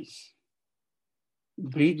your eyes.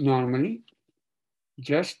 Breathe normally,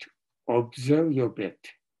 just observe your breath.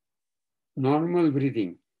 Normal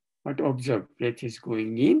breathing, but observe breath is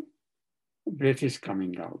going in, breath is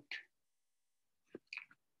coming out.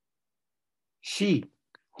 See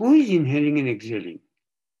who is inhaling and exhaling.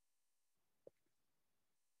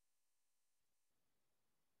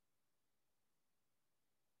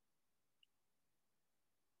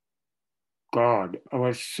 God,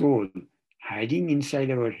 our soul, hiding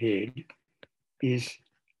inside our head, is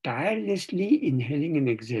tirelessly inhaling and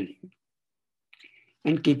exhaling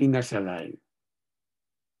and keeping us alive.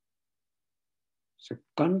 So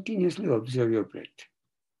continuously observe your breath.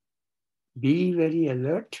 Be very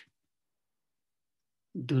alert.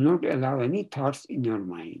 Do not allow any thoughts in your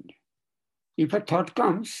mind. If a thought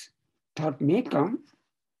comes, thought may come.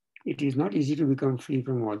 It is not easy to become free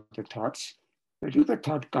from all the thoughts. But if a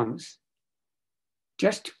thought comes,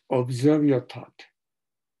 just observe your thought.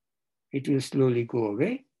 It will slowly go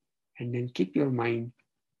away, and then keep your mind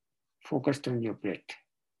focused on your breath.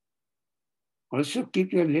 Also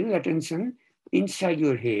keep your little attention inside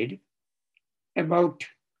your head about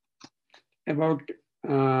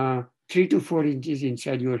 3 to 4 inches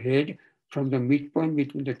inside your head from the midpoint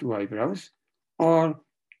between the two eyebrows, or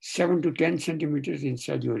 7 to 10 centimeters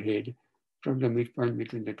inside your head from the midpoint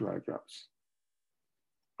between the two eyebrows.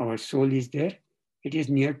 Our soul is there. It is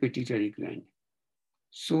near pituitary gland.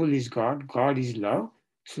 Soul is God. God is love.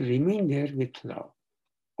 So remain there with love,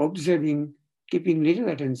 observing, keeping little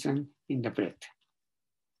attention in the breath.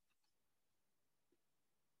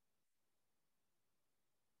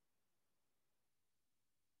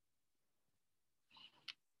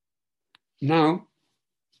 Now,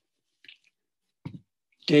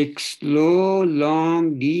 take slow,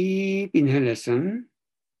 long, deep inhalation.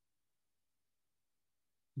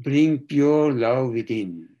 Bring pure love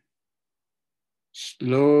within.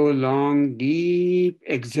 Slow, long, deep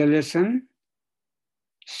exhalation.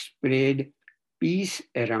 Spread peace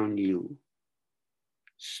around you.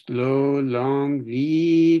 Slow, long,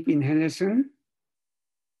 deep inhalation.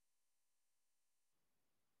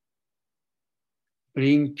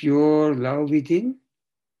 Bring pure love within.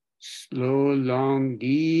 Slow, long,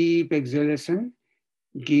 deep exhalation.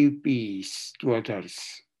 Give peace to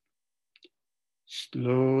others.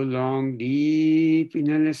 Slow, long, deep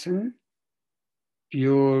inhalation.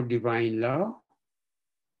 Pure divine love.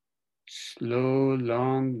 Slow,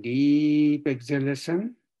 long, deep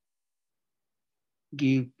exhalation.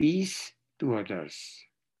 Give peace to others.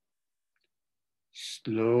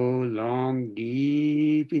 Slow, long,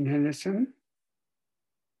 deep inhalation.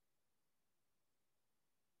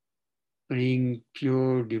 Bring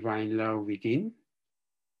pure divine love within.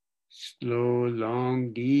 Slow,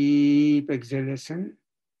 long, deep exhalation.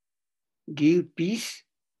 Give peace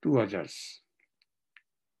to others.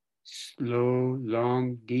 Slow,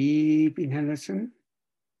 long, deep inhalation.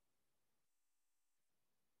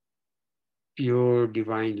 Pure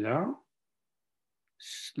divine love.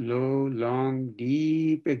 Slow, long,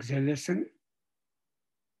 deep exhalation.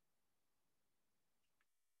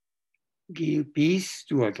 Give peace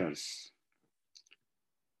to others.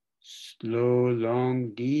 Slow,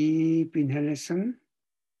 long, deep inhalation.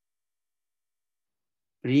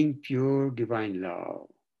 Bring pure divine love.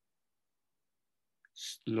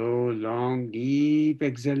 Slow, long, deep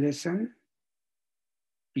exhalation.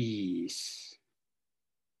 Peace.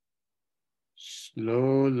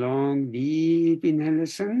 Slow, long, deep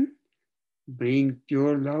inhalation. Bring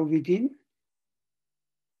pure love within.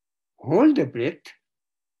 Hold the breath.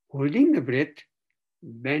 Holding the breath,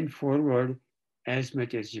 bend forward as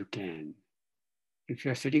much as you can. If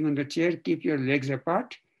you are sitting on the chair, keep your legs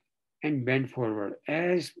apart and bend forward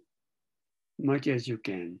as much as you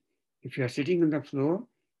can. If you are sitting on the floor,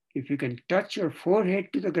 if you can touch your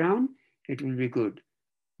forehead to the ground, it will be good.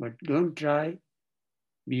 But don't try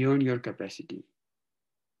beyond your capacity.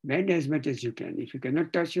 Bend as much as you can. If you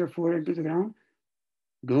cannot touch your forehead to the ground,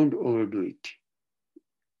 don't overdo it.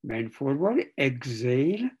 Bend forward,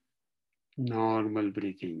 exhale, normal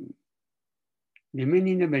breathing. Remain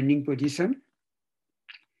in a bending position,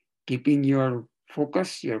 keeping your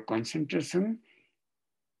focus, your concentration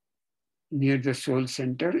near the soul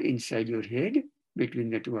center inside your head, between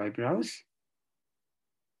the two eyebrows.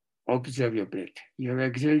 Observe your breath. You have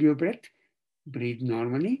exhaled your breath, breathe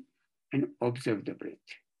normally and observe the breath.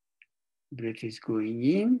 Breath is going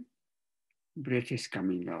in, breath is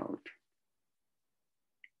coming out.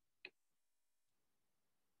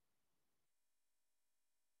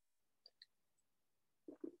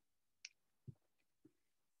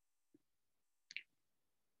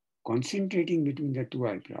 Concentrating between the two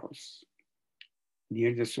eyebrows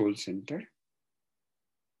near the soul center.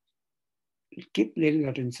 Keep little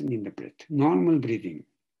attention in the breath. Normal breathing.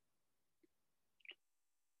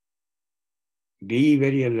 Be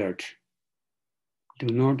very alert. Do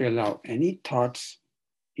not allow any thoughts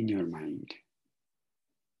in your mind.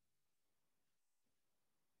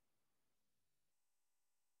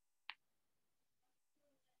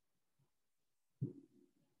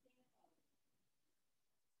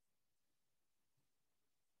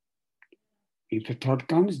 If a thought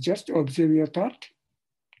comes, just observe your thought.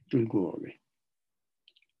 It will go away.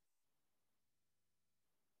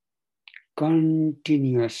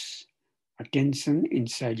 Continuous attention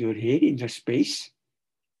inside your head in the space.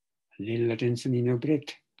 A little attention in your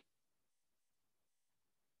breath.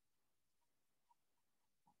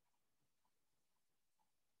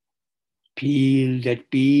 Feel that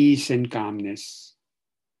peace and calmness.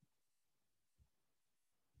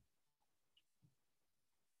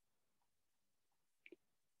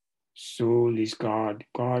 Soul is God.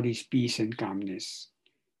 God is peace and calmness.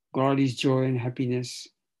 God is joy and happiness.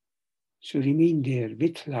 So remain there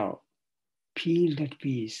with love. Feel that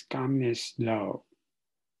peace, calmness, love.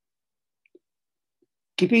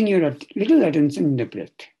 Keeping your little attention in the breath.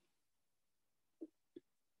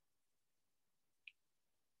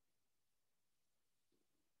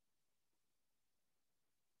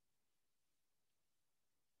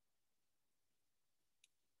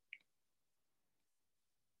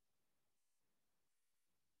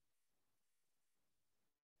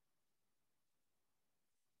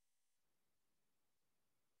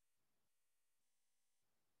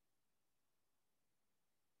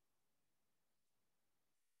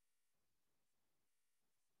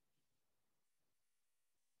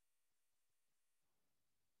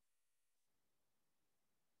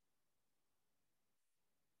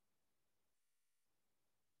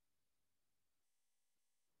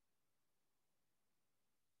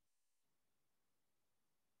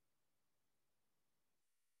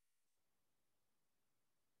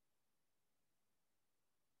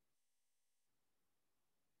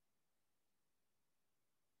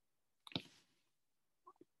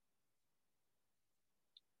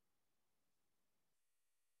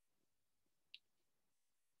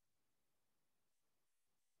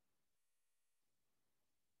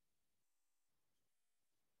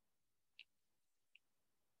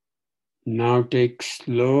 Now take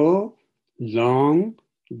slow, long,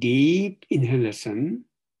 deep inhalation.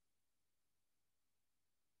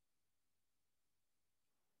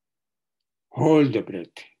 Hold the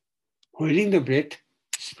breath. Holding the breath,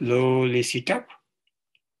 slowly sit up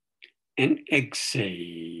and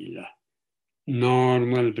exhale.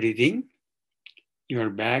 Normal breathing.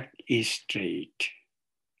 Your back is straight.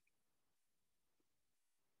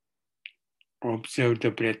 Observe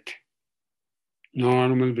the breath.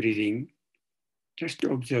 Normal breathing. Just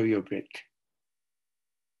observe your breath.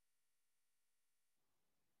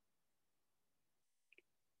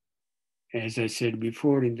 As I said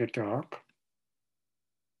before in the talk,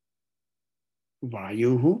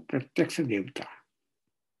 Vayuhu Pratyaksha Devta.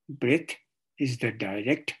 Breath is the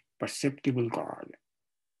direct perceptible God.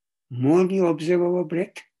 More we observe our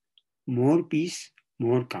breath, more peace,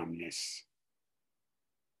 more calmness.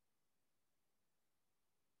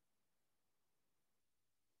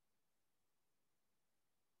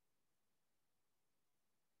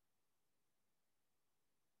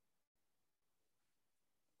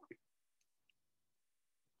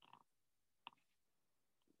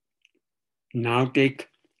 Now take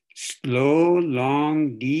slow,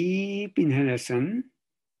 long, deep inhalation.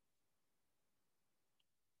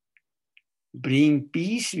 Bring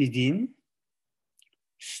peace within.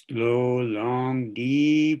 Slow, long,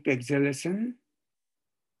 deep exhalation.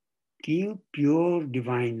 Give pure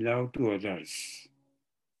divine love to others.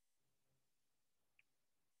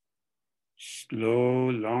 Slow,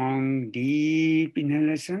 long, deep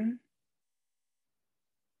inhalation.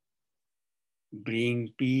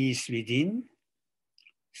 Bring peace within.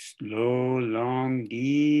 Slow, long,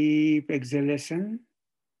 deep exhalation.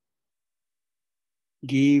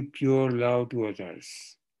 Give pure love to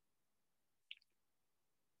others.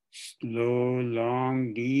 Slow,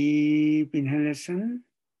 long, deep inhalation.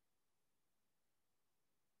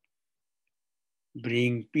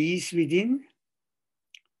 Bring peace within.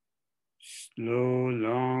 Slow,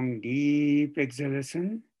 long, deep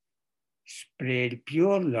exhalation. Spread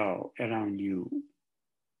pure love around you.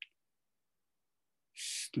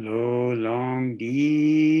 Slow, long,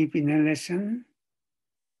 deep inhalation.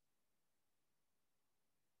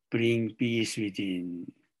 Bring peace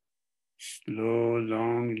within. Slow,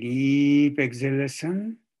 long, deep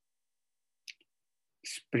exhalation.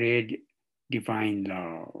 Spread divine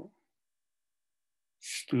love.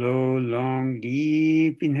 Slow, long,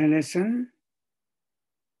 deep inhalation.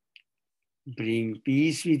 Bring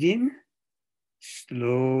peace within.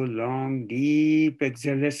 Slow, long, deep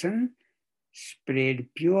exhalation. Spread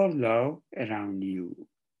pure love around you.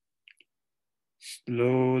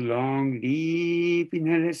 Slow, long, deep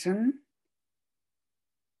inhalation.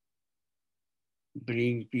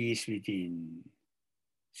 Bring peace within.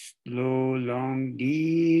 Slow, long,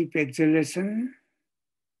 deep exhalation.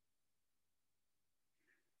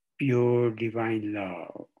 Pure divine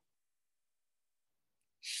love.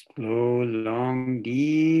 Slow, long,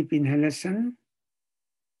 deep inhalation.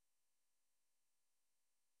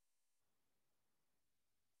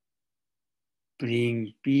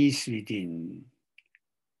 Bring peace within.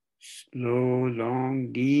 Slow,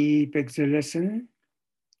 long, deep exhalation.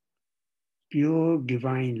 Pure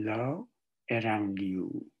divine love around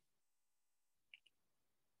you.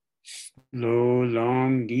 Slow,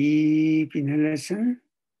 long, deep inhalation.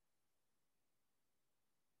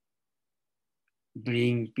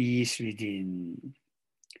 Bring peace within.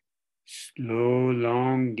 Slow,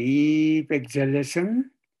 long, deep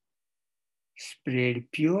exhalation.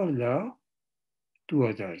 Spread pure love to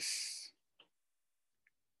others.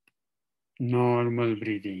 Normal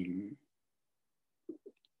breathing.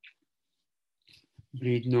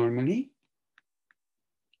 Breathe normally.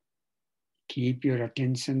 Keep your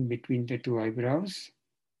attention between the two eyebrows,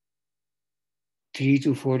 3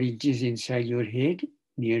 to 4 inches inside your head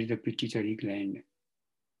near the pituitary gland,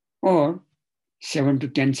 or 7 to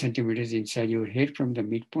 10 centimeters inside your head from the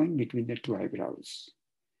midpoint between the two eyebrows.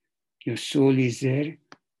 Your soul is there.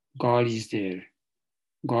 God is there.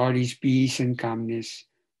 God is peace and calmness.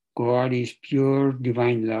 God is pure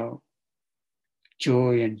divine love,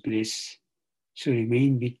 joy and bliss. So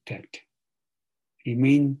remain with that.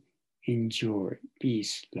 Remain in joy,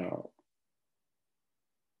 peace, love.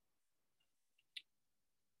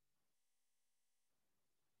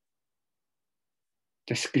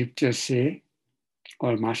 The scriptures say,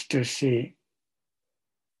 or masters say,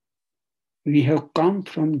 we have come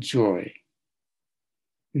from joy.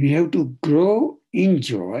 We have to grow in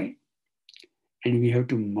joy and we have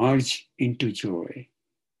to merge into joy.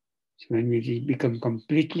 So when we become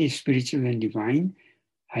completely spiritual and divine,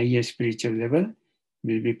 higher spiritual level,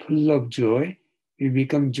 we'll be full of joy. We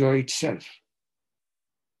become joy itself.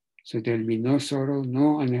 So there will be no sorrow,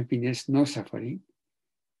 no unhappiness, no suffering.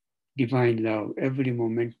 Divine love every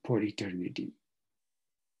moment for eternity.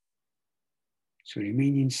 So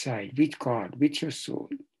remain inside with God, with your soul.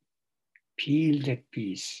 Feel that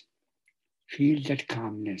peace. Feel that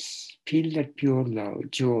calmness. Feel that pure love,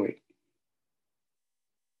 joy.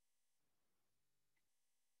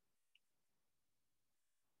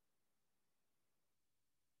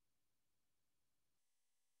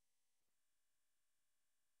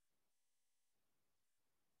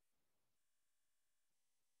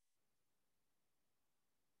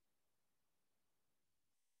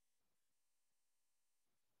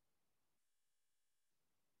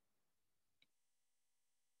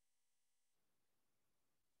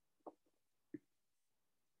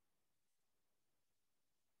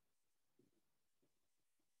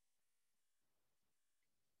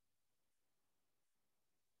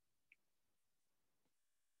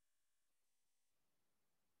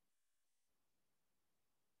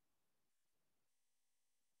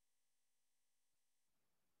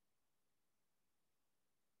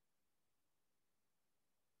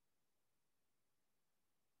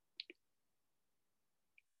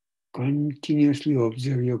 Continuously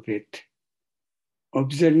observe your breath.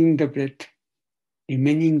 Observing the breath,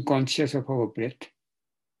 remaining conscious of our breath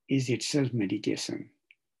is itself meditation.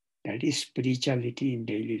 That is spirituality in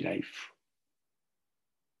daily life.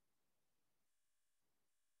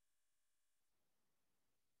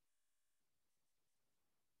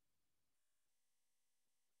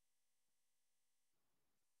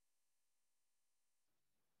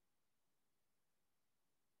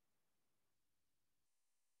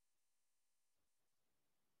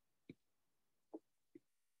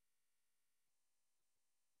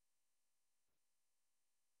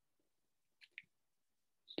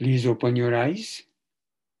 Please open your eyes.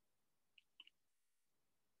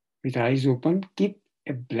 With eyes open, keep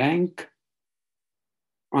a blank,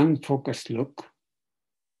 unfocused look.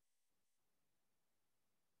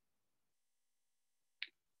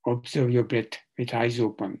 Observe your breath with eyes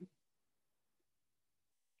open.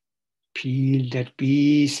 Feel that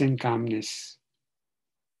peace and calmness.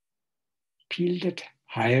 Feel that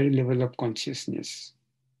higher level of consciousness.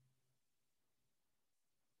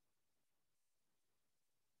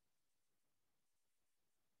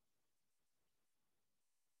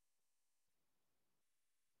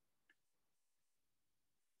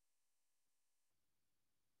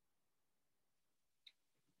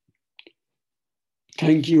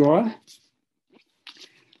 Thank you all.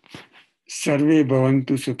 Sarve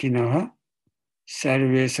bhavantu sukhinah.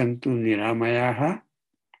 Sarve santu niramayaha.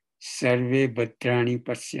 Sarve bhadrani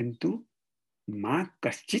pasyantu. Ma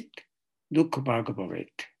kaschit dukh bhag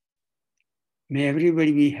bhavet. May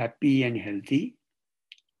everybody be happy and healthy.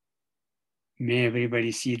 May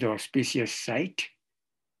everybody see the auspicious sight.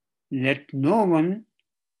 Let no one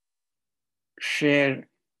share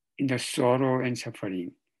in the sorrow and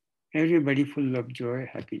suffering. Everybody full of joy,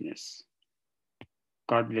 happiness.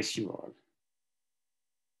 God bless you all.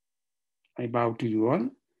 I bow to you all.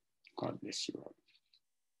 God bless you all.